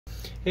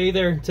Hey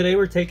there, today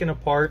we're taking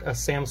apart a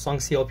Samsung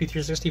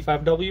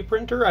CLP-365W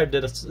printer. I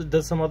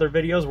did some other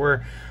videos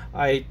where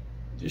I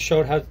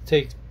showed how to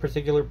take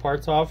particular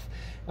parts off,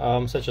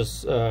 such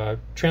as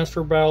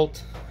transfer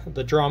belt,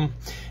 the drum,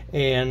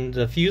 and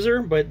the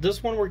fuser. But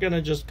this one we're going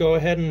to just go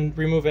ahead and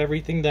remove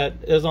everything that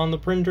is on the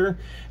printer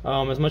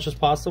as much as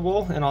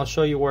possible, and I'll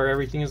show you where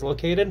everything is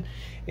located,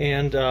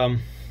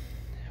 and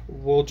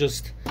we'll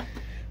just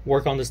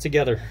work on this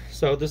together.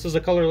 So this is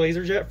a color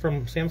laser jet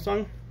from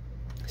Samsung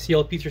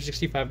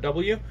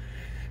CLP-365W.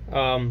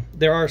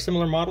 There are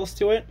similar models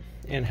to it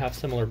and have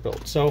similar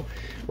builds. So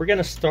we're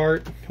going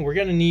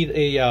to need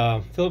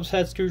a Phillips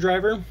head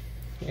screwdriver,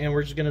 and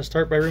we're just going to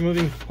start by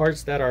removing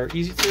parts that are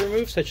easy to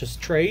remove, such as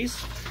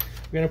trays.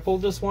 We're going to pull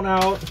this one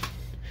out.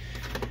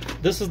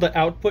 This is the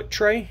output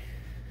tray.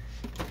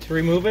 To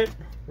remove it,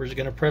 we're just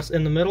going to press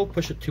in the middle,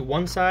 push it to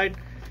one side,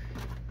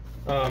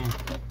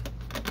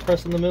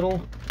 press in the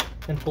middle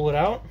and pull it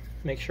out.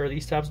 Make sure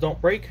these tabs don't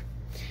break,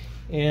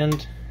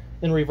 and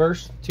in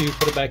reverse to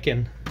put it back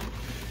in.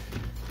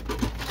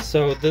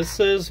 So this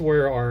is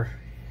where our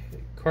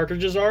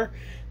cartridges are.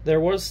 There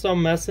was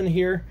some mess in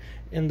here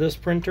in this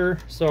printer,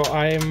 so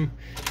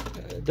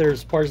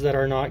there's parts that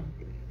are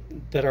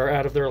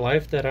out of their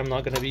life that I'm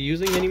not going to be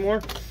using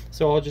anymore.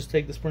 So I'll just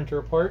take this printer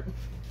apart.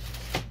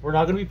 We're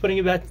not going to be putting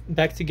it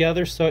back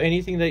together, so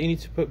anything that you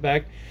need to put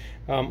back,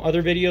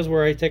 other videos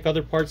where I take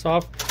other parts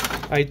off,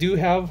 I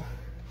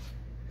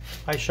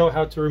show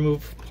how to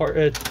remove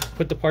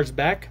put the parts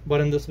back, but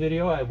in this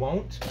video I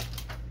won't.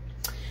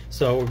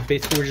 So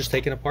basically we're just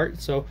taking apart.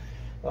 So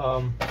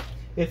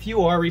if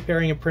you are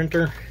repairing a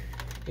printer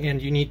and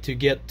you need to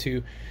get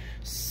to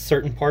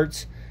certain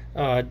parts,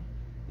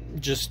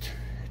 just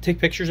take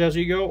pictures as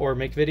you go or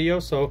make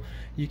videos so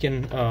you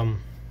can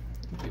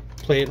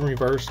play it in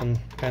reverse and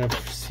kind of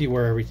see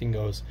where everything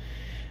goes.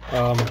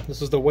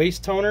 This is the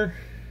waste toner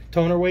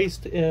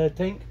waste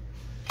tank.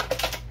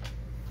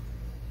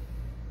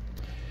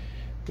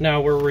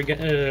 Now we're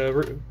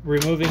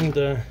removing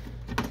the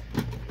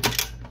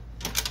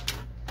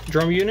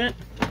drum unit.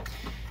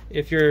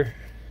 If you're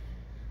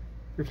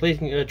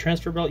replacing a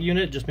transfer belt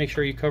unit, just make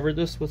sure you cover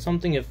this with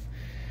something if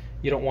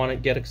you don't want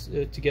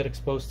it to get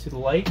exposed to the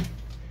light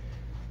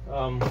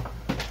and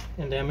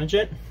damage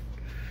it.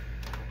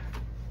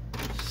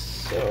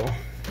 So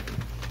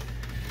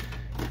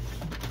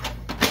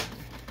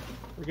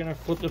we're going to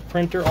flip the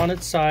printer on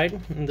its side,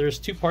 and there's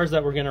two parts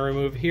that we're going to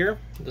remove here.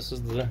 This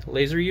is the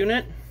laser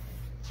unit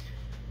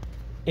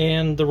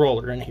and the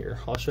roller in here.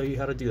 I'll show you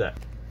how to do that.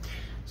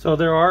 So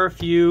there are a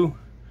few,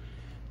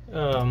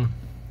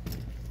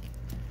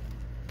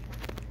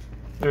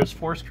 there's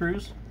 4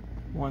 screws,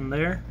 one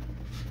there,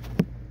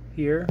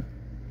 here,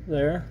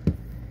 there,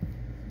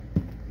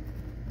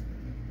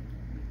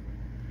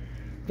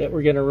 that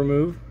we're going to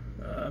remove,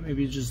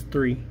 maybe just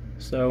 3.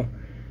 So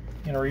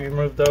I'm going to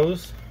remove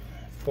those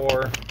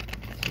for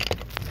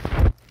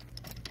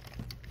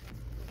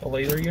the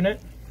laser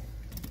unit.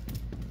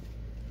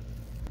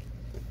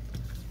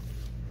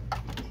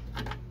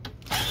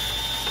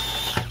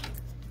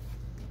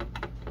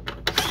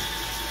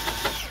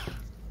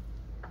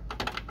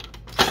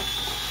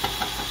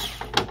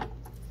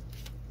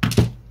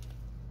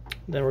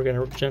 Then we're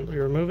going to gently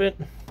remove it.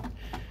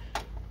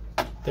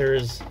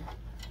 There's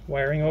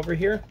wiring over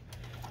here.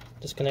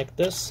 Disconnect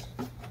this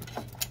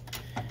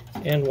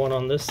and one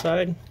on this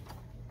side.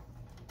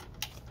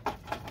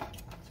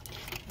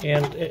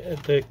 And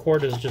the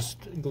cord is just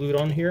glued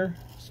on here,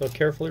 so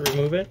carefully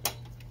remove it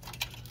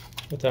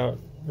without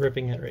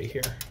ripping it right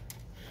here.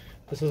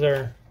 This is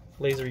our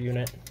laser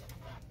unit.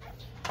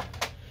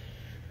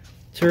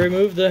 To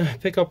remove the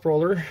pickup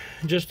roller,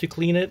 just to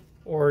clean it,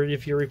 or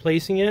if you're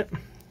replacing it,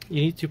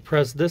 you need to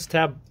press this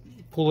tab,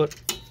 pull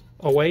it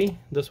away,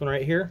 this one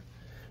right here.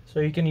 So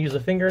you can use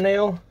a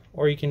fingernail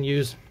or you can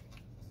use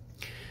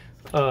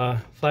a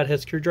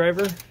flathead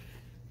screwdriver.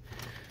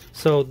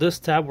 So this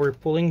tab we're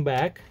pulling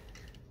back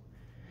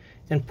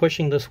and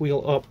pushing this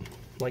wheel up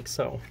like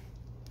so.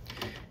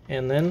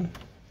 And then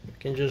you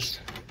can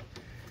just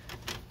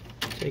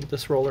take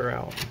this roller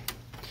out.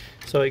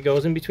 So it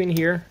goes in between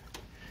here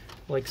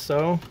like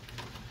so,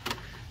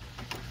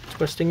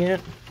 twisting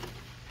it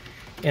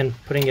and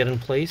putting it in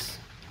place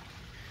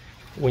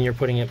when you're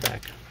putting it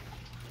back.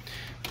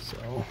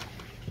 So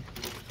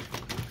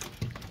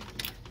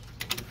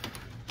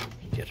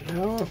get it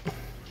out.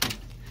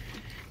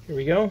 Here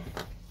we go.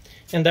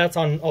 And that's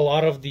on a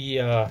lot of the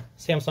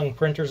Samsung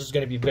printers. Is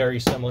going to be very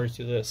similar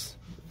to this.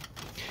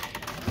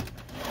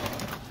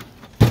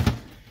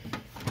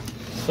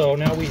 So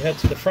now we head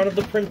to the front of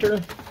the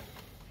printer.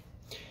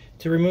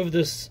 To remove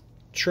this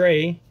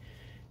tray,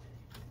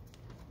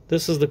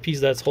 this is the piece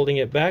that's holding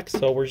it back,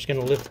 so we're just going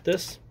to lift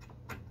this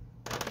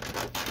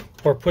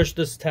or push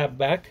this tab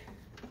back,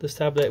 this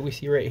tab that we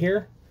see right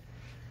here.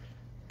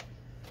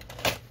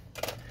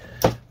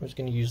 We're just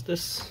going to use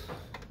this,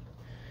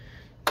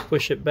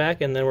 push it back,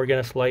 and then we're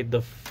going to slide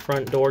the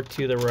front door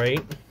to the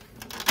right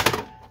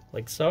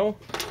like so,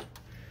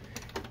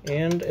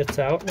 and it's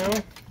out now.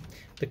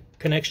 The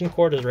connection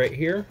cord is right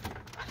here.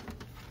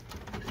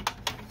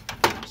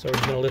 So we're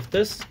just going to lift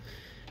this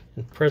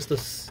and press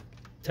this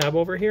tab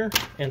over here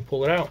and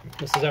pull it out.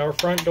 This is our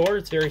front door.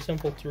 It's very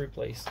simple to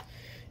replace.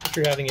 If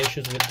you're having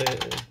issues with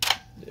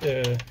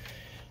the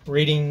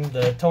reading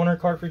the toner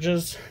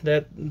cartridges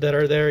that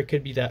are there, it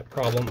could be that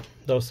problem,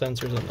 those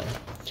sensors in there.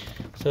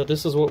 So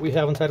this is what we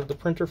have inside of the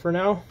printer for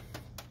now.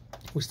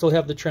 We still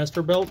have the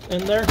transfer belt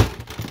in there.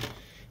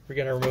 We're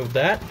going to remove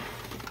that,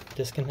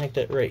 disconnect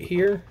it right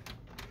here,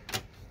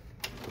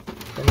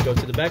 then go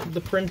to the back of the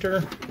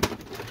printer.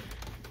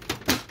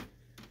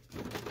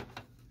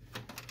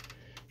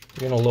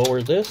 We're going to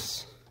lower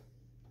this,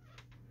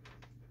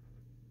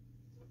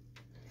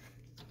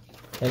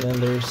 and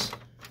then there's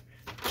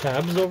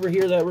tabs over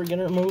here that we're going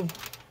to remove.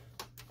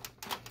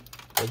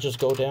 They'll just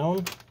go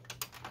down.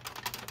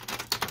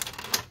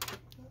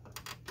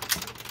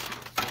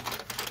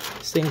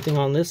 Same thing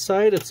on this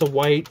side. It's a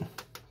white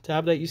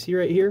tab that you see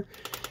right here.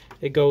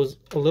 It goes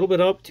a little bit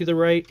up to the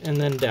right and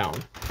then down.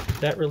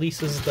 That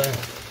releases the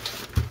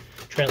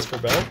transfer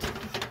belt.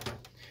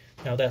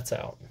 Now that's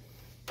out.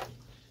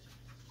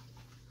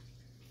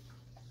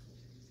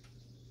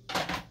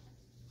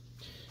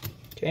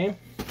 Okay.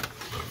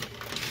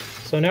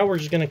 So now we're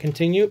just going to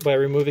continue by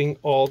removing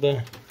all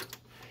the,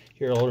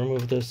 here I'll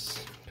remove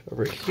this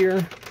over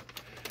here.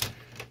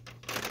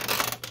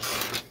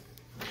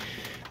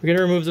 We're going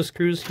to remove the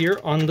screws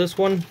here on this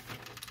one,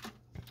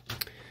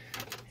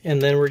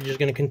 and then we're just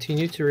going to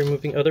continue to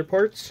removing other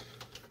parts.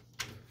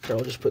 So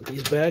I'll just put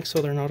these back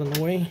so they're not in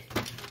the way.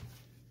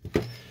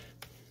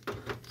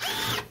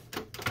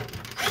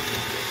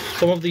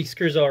 Some of these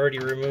screws are already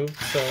removed,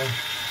 so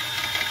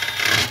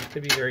it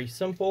could be very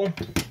simple.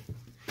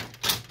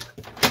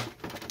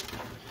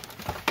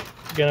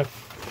 We're going to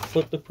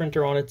flip the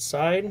printer on its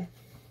side,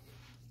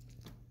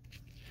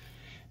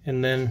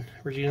 and then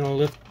we're going to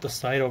lift the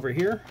side over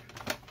here.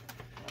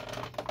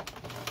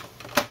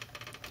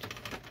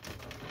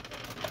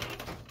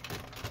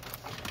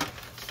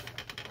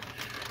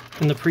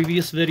 In the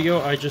previous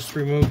video, I just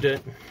removed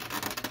it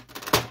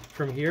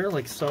from here,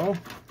 like so.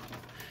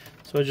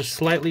 So just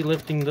slightly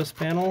lifting this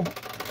panel,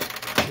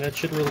 that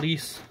should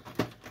release.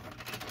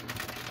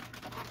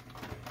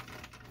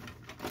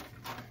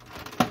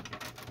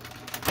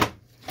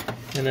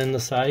 And then the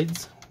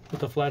sides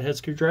with a flathead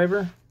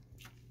screwdriver.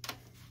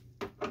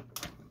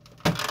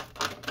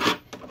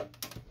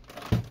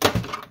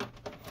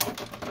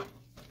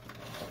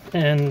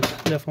 And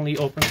definitely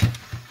open.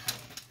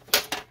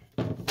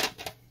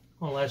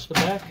 I'll latch the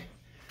back.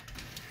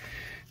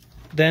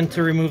 Then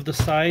to remove the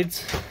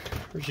sides,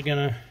 we're just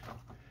gonna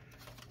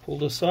pull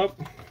this up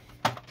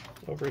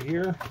over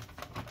here.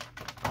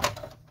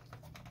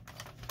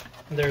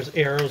 And there's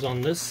arrows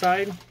on this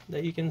side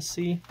that you can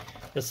see.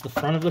 That's the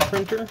front of the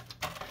printer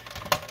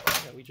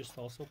that we just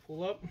also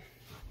pull up.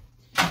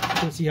 You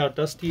can see how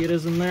dusty it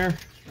is in there.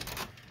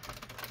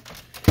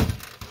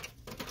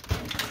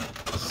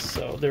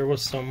 So there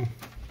was some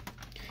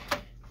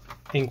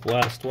ink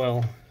blast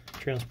while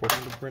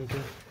transporting the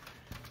printer.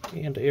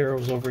 And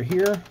arrows over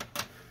here.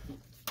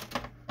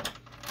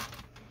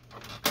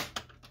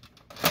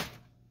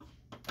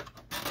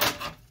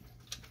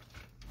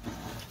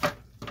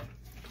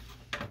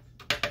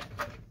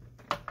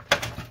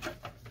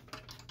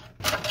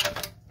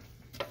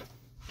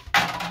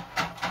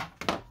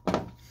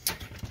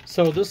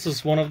 So this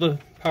is one of the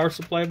power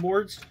supply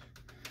boards.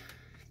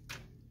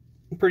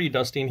 Pretty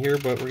dusty in here,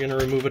 but we're going to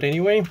remove it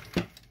anyway.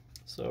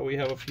 So we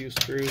have a few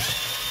screws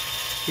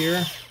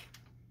here.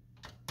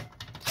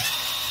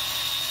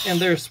 And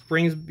there's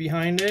springs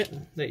behind it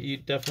that you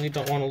definitely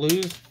don't want to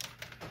lose.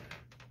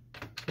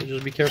 So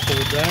just be careful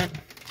with that.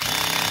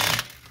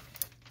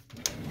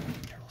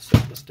 I'll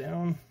set this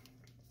down.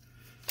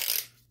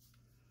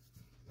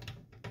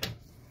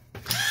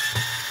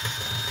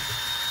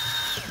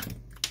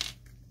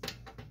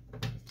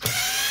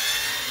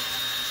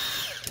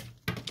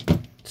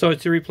 So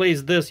to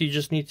replace this, you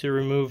just need to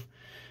remove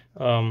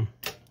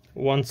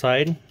one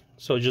side.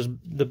 So just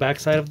the back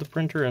side of the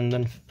printer, and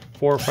then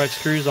 4 or 5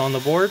 screws on the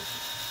board.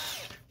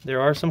 There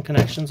are some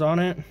connections on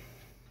it.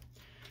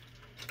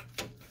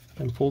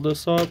 And pull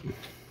this up,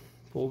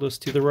 pull this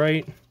to the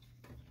right.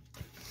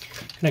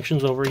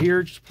 Connections over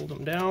here, just pull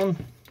them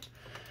down,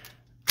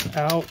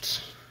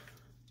 out,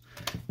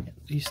 and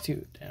these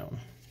 2 down.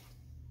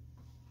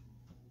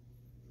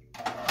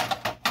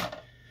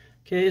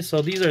 Okay,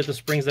 so these are the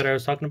springs that I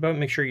was talking about.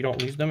 Make sure you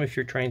don't lose them if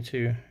you're trying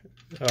to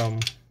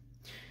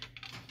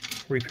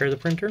repair the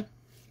printer.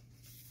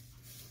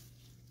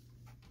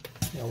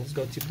 Now let's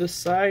go to this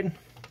side.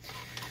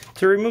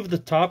 To remove the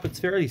top, it's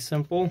fairly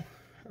simple.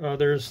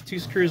 There's 2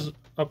 screws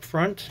up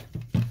front.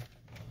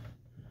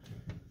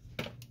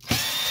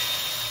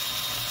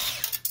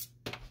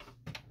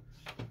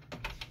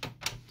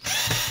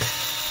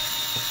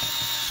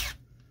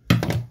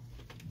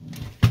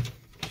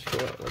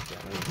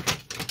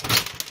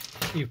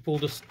 You pull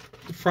this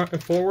front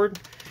and forward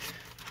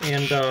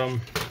and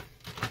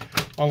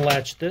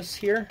unlatch this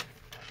here.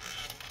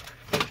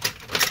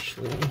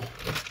 Actually,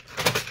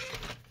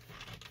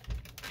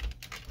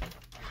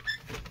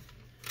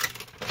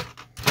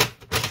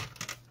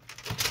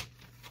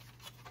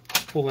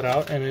 pull it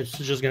out, and it's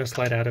just going to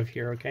slide out of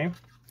here, okay?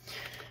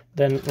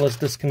 Then let's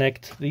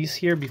disconnect these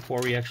here before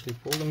we actually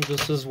pull them.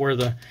 This is where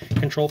the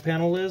control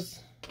panel is.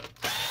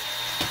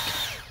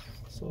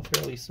 So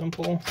fairly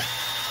simple.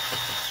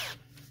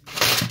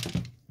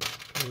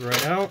 Goes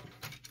right out.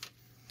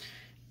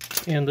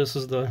 And this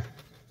is the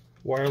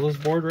wireless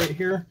board right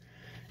here.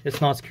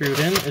 It's not screwed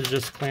in, it's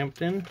just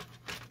clamped in.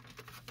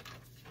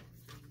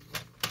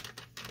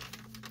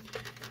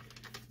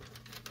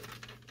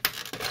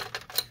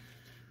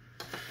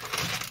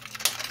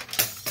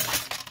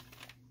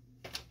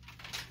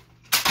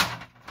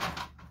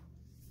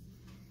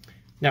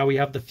 Now we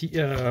have the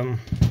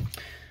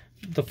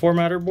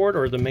formatter board,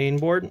 or the main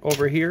board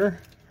over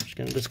here. I'm just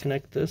going to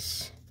disconnect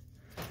this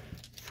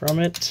from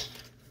it.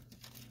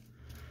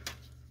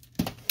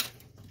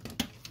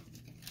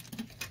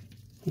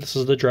 This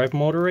is the drive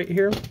motor right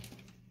here.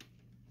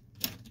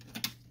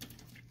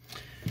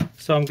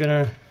 So I'm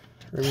going to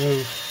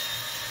remove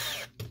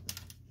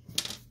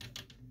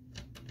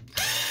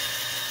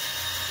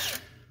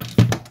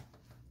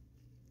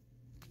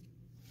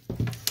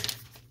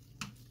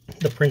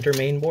the printer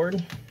main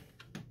board.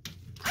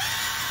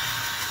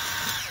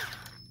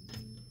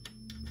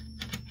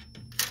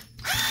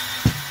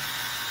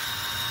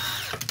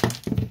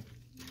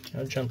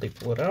 I'll gently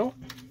pull it out.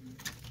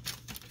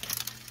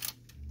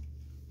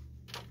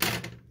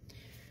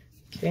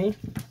 Okay,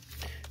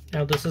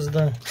 now this is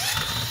the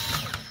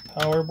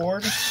power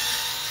board.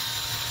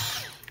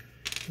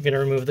 I'm going to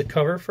remove the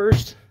cover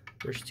first.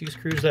 There's two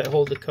screws that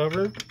hold the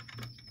cover.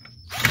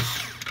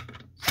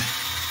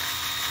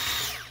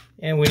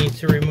 And we need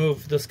to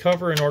remove this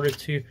cover in order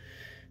to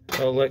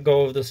let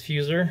go of this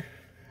fuser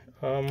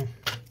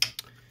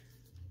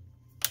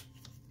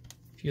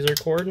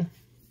cord.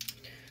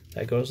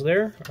 That goes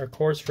there. Our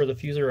cords for the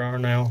fuser are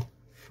now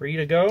free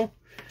to go.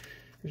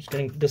 We're just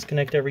going to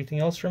disconnect everything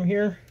else from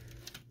here.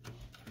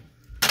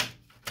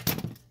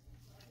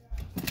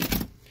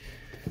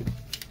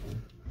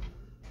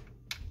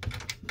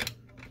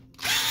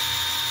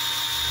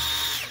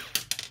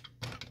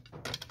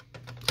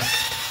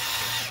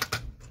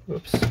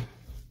 Whoops.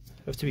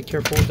 Have to be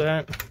careful with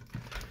that.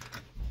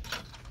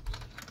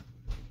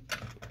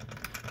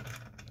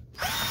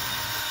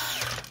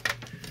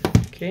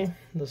 Okay,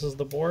 this is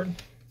the board.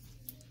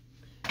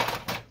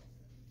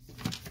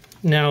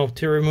 Now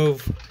to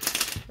remove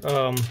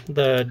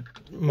the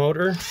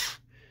motor,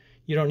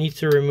 you don't need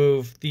to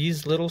remove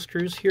these little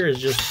screws here. It's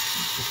just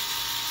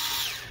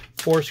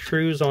 4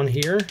 screws on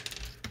here.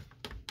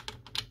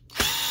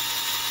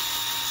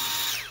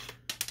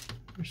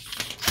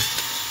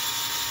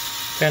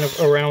 Kind of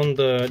around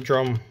the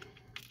drum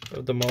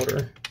of the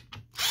motor.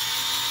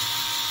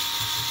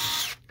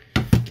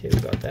 Okay, we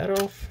got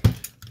that off.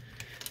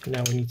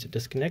 Now we need to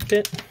disconnect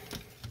it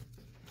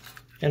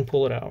and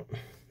pull it out.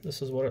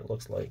 This is what it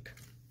looks like.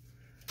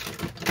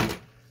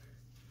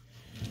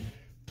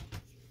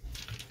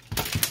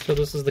 So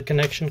this is the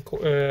connection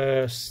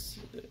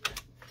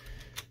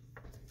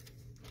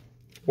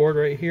board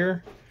right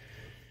here.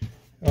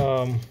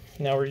 Now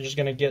we're just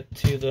going to get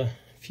to the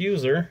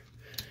fuser.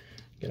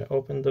 Going to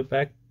open the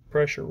back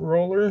pressure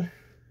roller.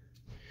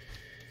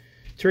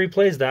 To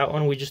replace that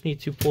one, we just need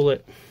to pull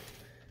it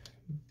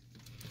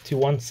to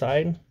one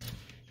side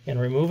and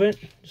remove it.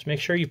 Just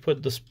make sure you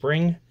put the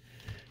spring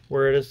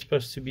where it is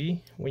supposed to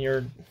be when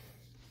you're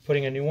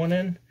putting a new one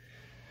in.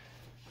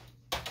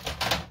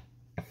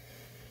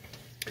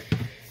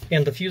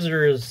 And the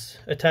fuser is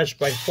attached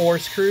by 4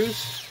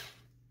 screws.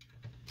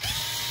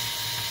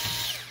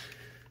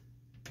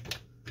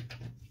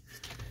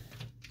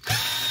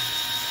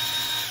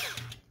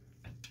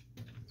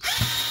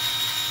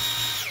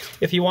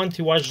 If you want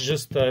to watch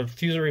just the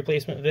fuser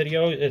replacement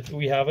video,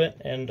 we have it,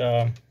 and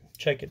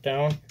check it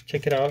out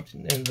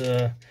in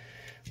the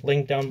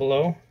link down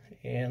below.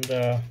 And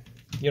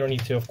you don't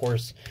need to, of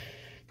course,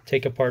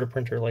 take apart a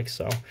printer like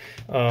so.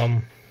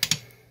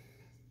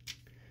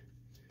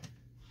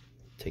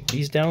 Take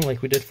these down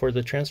like we did for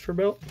the transfer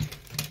belt,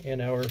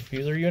 and our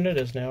fuser unit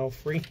is now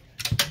free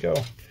to go.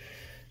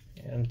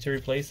 And to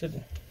replace it,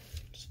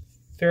 it's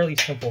fairly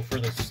simple for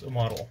this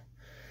model.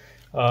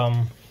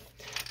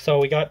 So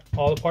we got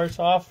all the parts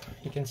off.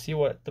 You can see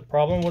what the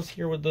problem was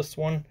here with this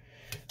one.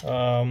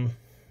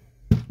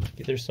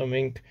 There's some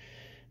ink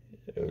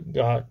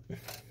got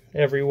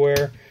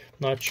everywhere.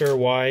 Not sure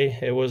why.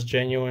 It was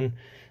genuine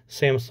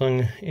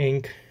Samsung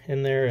ink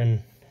in there,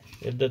 and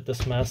it did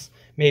this mess.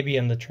 Maybe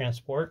in the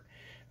transport.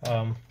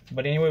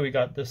 But anyway, we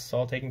got this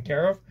all taken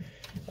care of.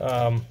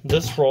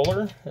 This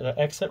roller, the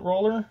exit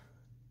roller,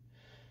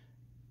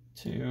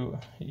 you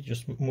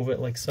just move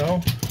it like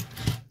so.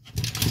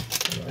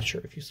 I'm not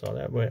sure if you saw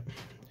that, but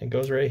it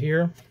goes right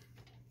here.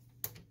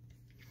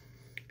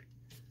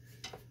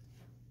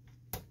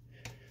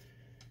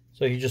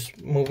 So you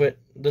just move it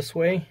this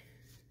way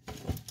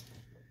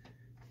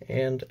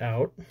and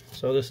out.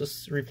 So this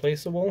is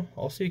replaceable.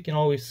 Also, you can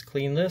always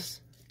clean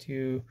this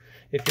to,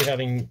 if you're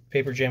having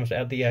paper jams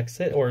at the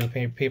exit or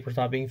the paper's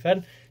not being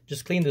fed,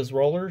 just clean these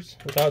rollers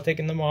without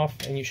taking them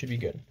off and you should be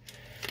good.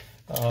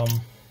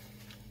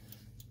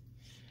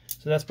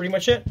 So that's pretty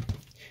much it.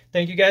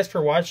 Thank you guys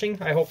for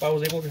watching. I hope I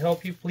was able to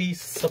help you.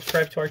 Please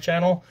subscribe to our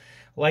channel,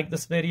 like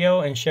this video,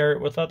 and share it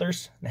with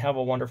others. And have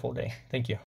a wonderful day. Thank you.